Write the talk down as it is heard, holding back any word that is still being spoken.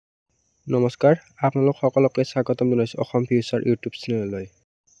নমস্কাৰ আপোনালোক সকলোকে স্বাগতম জনাইছো অসম ফিউচাৰ ইউটিউব চেনেললৈ।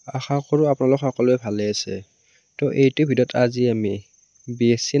 আশা কৰো আপোনালোক সকলোৱে ভালে আছে। তো এইটো ভিডিঅ'ত আজি আমি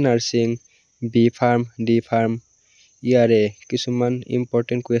বিএসসি নাৰ্ছিং, B.pharm, D.pharm ইয়াৰে কিছুমান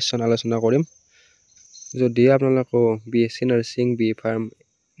ইম্পৰ্টেন্ট কুৱেশ্যন আলোচনা কৰিম। যদি আপোনালোকে BSc nursing, B.pharm,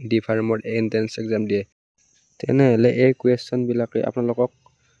 D.pharmৰ entrance exam দিয়ে তেনেহলে এই কুৱেশ্যন বিলাকে আপোনালোকক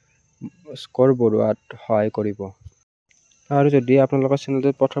স্ক'ৰ বঢ়োৱাত সহায় কৰিব। আৰু যদি আপোনালোকৰ চেনেলটো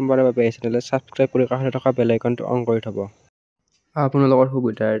প্ৰথমবাৰৰ বাবে আহিছে তেন্তে সাবস্ক্ৰাইব কৰি কাষতে থকা বেল আইকনটো অন কৰি থব। আপোনালোকৰ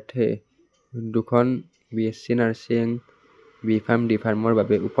সুবিধাৰ্থে দুখন বিএসসি নাৰ্ছিং, B.pharm, D.pharmৰ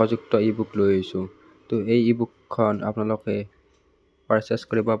বাবে উপযুক্ত ইবুক লৈ আহিছোঁ। তো এই ইবুকখন আপোনালোকে পাৰচেজ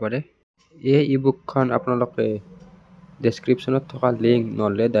কৰিব পাৰে। এই ইবুকখন আপোনালোকে ডেছক্ৰিপশ্যনত থকা লিংক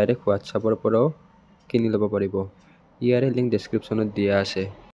নহ'লে ডাইৰেক্ট হোৱাটছআপৰ পৰাও কিনি ল'ব পাৰিব। ইয়াৰে লিংক ডেছক্ৰিপশ্যনত দিয়া আছে।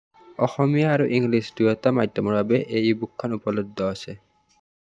 অসমীয়া আৰু ইংলিছ দুয়োটা মাধ্যমৰ বাবে এই ইবুকখন উপলব্ধ আছে।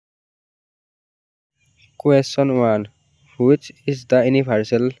 Question 1. Which is the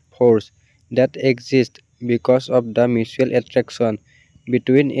universal force that exists because of the mutual attraction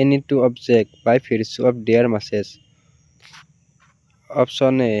between any two objects by virtue of their masses?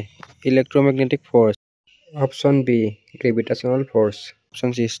 Option A. Electromagnetic force. Option B. Gravitational force. Option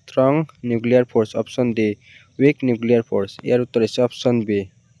C. Strong nuclear force. Option D. Weak nuclear force. ইয়াৰ উত্তৰ হৈছে option B.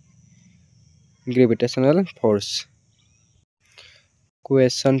 Gravitational force.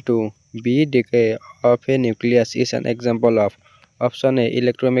 Question 2. B decay of a nucleus is an example of. Option A.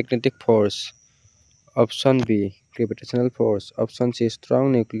 Electromagnetic force. Option B. Gravitational force. Option C. Strong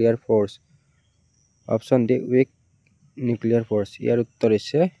nuclear force. Option D. Weak nuclear force. ইয়াৰ উত্তৰ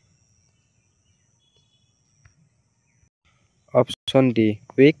হৈছে option D.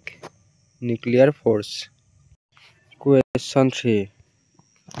 Weak nuclear force. Question 3.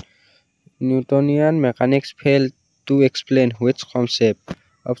 Newtonian mechanics failed to explain which concept?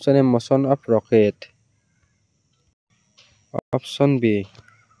 Option A. Motion of rocket. Option B.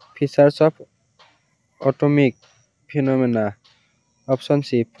 Features of atomic phenomena. Option C.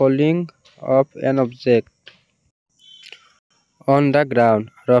 Falling of an object on the ground.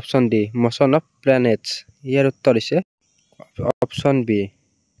 Or option D. Motion of planets. ইয়াৰ উত্তৰ হৈছে option B.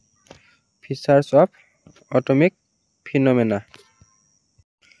 Features of atomic phenomena.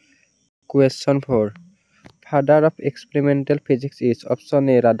 Question 4. Father of experimental physics is. Option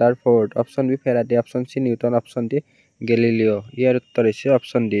A. Rutherford. Option B. Faraday. Option C. Newton. Option D. Galileo. ইয়াৰ উত্তৰ হৈছে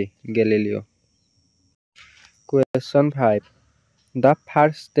option D. Galileo. Question 5. The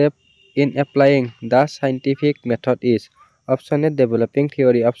first step in applying the scientific method is. Option A. Developing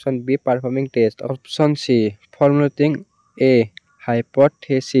theory. Option B. Performing test. Option C. Formulating a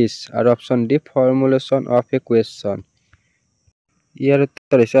hypothesis. Or option D. Formulation of a question. ইয়াৰ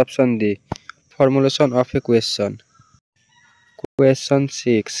উত্তৰ হৈছে option D. Formulation of a question. Question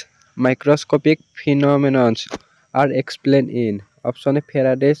 6. Microscopic phenomena are explained in. Option A.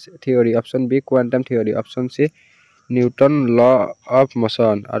 Faraday's theory. Option B. Quantum theory. Option C. Newton's law of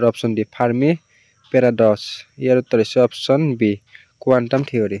motion. Or option D. Fermi paradox. ইয়াৰ উত্তৰ হৈছে option B. Quantum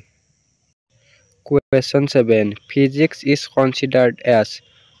theory. Question 7. Physics is considered as.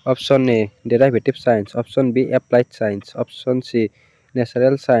 Option A. Derivative science. Option B. Applied science. Option C.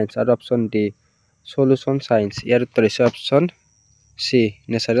 Natural science. Or option D. Solution science. ইয়াৰ উত্তৰ হৈছে option C.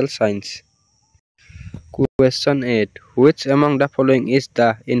 Natural science. Question 8. Which among the following is the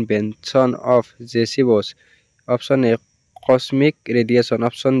invention of Ssuhs? Option A. Cosmic radiation.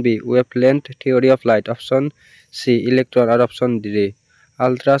 Option B. Wavelength theory of light. Option C. Electron. Or option D.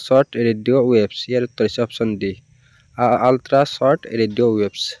 Ultra short radio waves. ইয়াৰ উত্তৰ হৈছে option D. Ultra short radio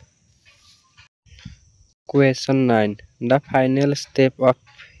waves. Question 9. The final step of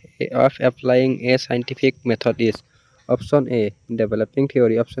applying a scientific method is. Option A. Developing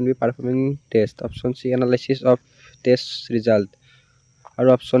theory. Option B. Performing test. Option C. Analysis of test result. Or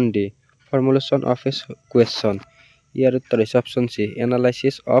option D. Formulation of a question. ইয়াৰ উত্তৰ হৈছে option C.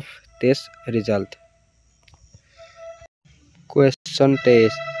 Analysis of test result. Question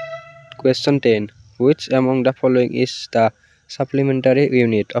 10. Which among the following is the supplementary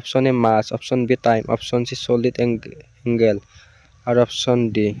unit? Option A. Mass. Option B. Time. Option C. Solid angle. Or option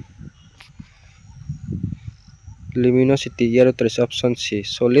D. Luminosity. ইয়াৰ উত্তৰ হৈছে option C.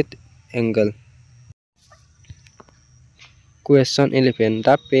 Solid angle. Question 11.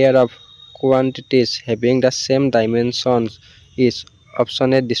 The pair of quantities having the same dimensions is. Option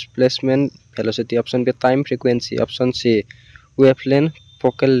A. Displacement velocity. Option B. Time frequency. Option C. Wavelength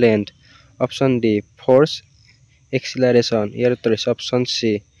focal length. Option D. Force acceleration. ইয়াৰ উত্তৰ হৈছে option C.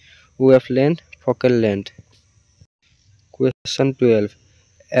 Wavelength focal length. Question 12.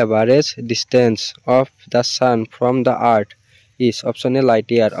 Average distance of the sun from the earth is? Option A light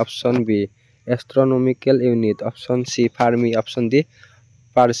year, option B astronomical unit, option C Fermi, option D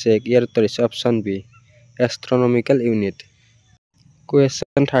parsec. ইয়াৰ উত্তৰ হৈছে option B astronomical unit.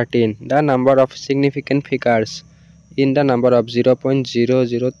 Question 13. The number of significant figures in the number of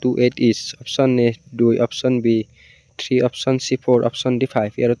 0.0028 is? Option A 2, option B 3, option C 4, option D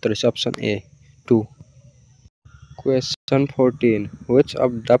 5. ইয়াৰ উত্তৰ হৈছে option A 2. Question 14. Which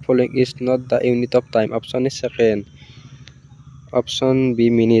of the following is not the unit of time? Option A second, option B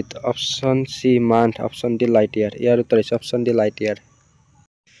minute, option C month, option D light year. ইয়াৰ উত্তৰ হৈছে option D light year.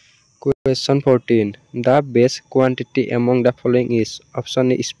 Question 14. The base quantity among the following is? Option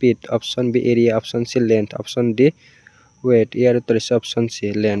A speed, option B area, option C length, option D weight. ইয়াৰ উত্তৰ হৈছে option C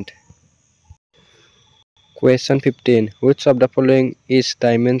length. Question 15. Which of the following is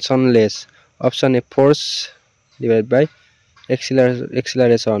dimensionless? Option A force divided by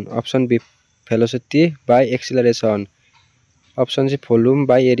acceleration, option B velocity by acceleration, option C volume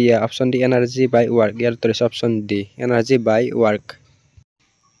by area, option D energy by work. ইয়াৰ উত্তৰ হৈছে option D energy by work.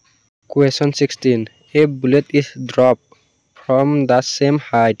 Question 16. A bullet is dropped from the same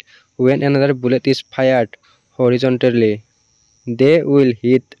height when another bullet is fired horizontally. They will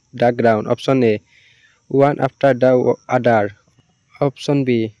hit the ground. Option A one after the other, option B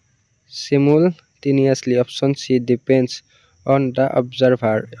simultaneously, option C depends on the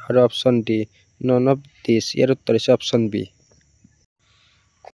observer, or option D none of these. ইয়াৰ উত্তৰ হৈছে option B.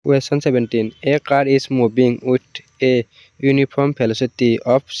 Question 17. A car is moving with a uniform velocity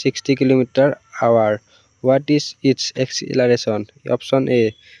of 60 km/h. What is its acceleration? Option A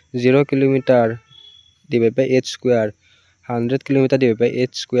 0 km divided by h square, 100 km divided by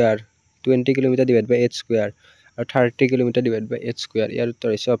h square, 20 km divided by h square, or 30 km divided by h square. ইয়াৰ উত্তৰ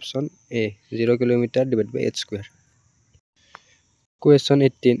হৈছে option A 0 km divided by h square. Question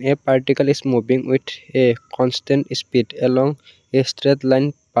 18. A particle is moving with a constant speed along a straight line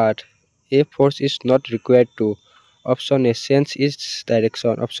path. A force is not required to. Option A change its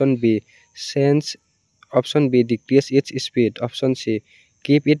direction, option B change, option B decrease its speed, option C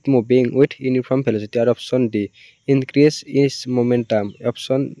keep it moving with uniform velocity, or option D increase its momentum.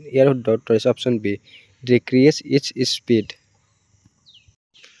 ইয়াৰ উত্তৰ হৈছে option B decrease its speed.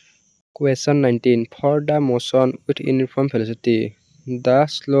 Question 19. For the motion with uniform velocity, the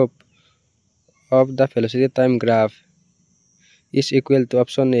slope of the velocity time graph is equal to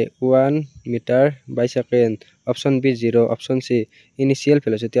option A 1 meter by second, option B 0, option C initial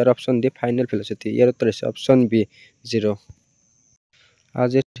velocity, or option D final velocity. ইয়াৰ উত্তৰ হৈছে option B 0.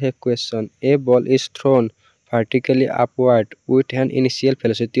 As a question, a ball is thrown vertically upward with an initial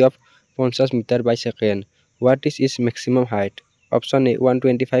velocity of 50 meters by second. What is its maximum height? Option A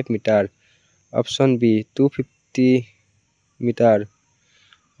 125 meter, option B 250 meter,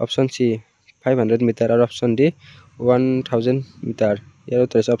 option C 500 meter, or option D 1000 meter. ইয়াৰ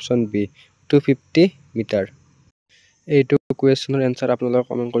উত্তৰ হৈছে option B 250 meter. এইটো কুৱেশ্যনৰ answer আপোনালোকে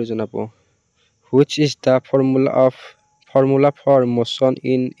comment কৰি জনাব. Which is the formula for motion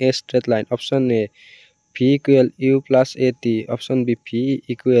in a straight line? Option A V equal U plus AT, option B V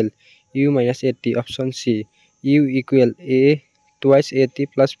equal U minus AT, option C U equal A twice AT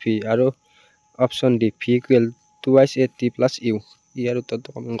plus V, আৰু option D V equal twice AT plus U. ইয়াৰ উত্তৰটো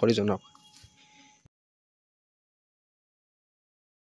comment কৰি জনাওক.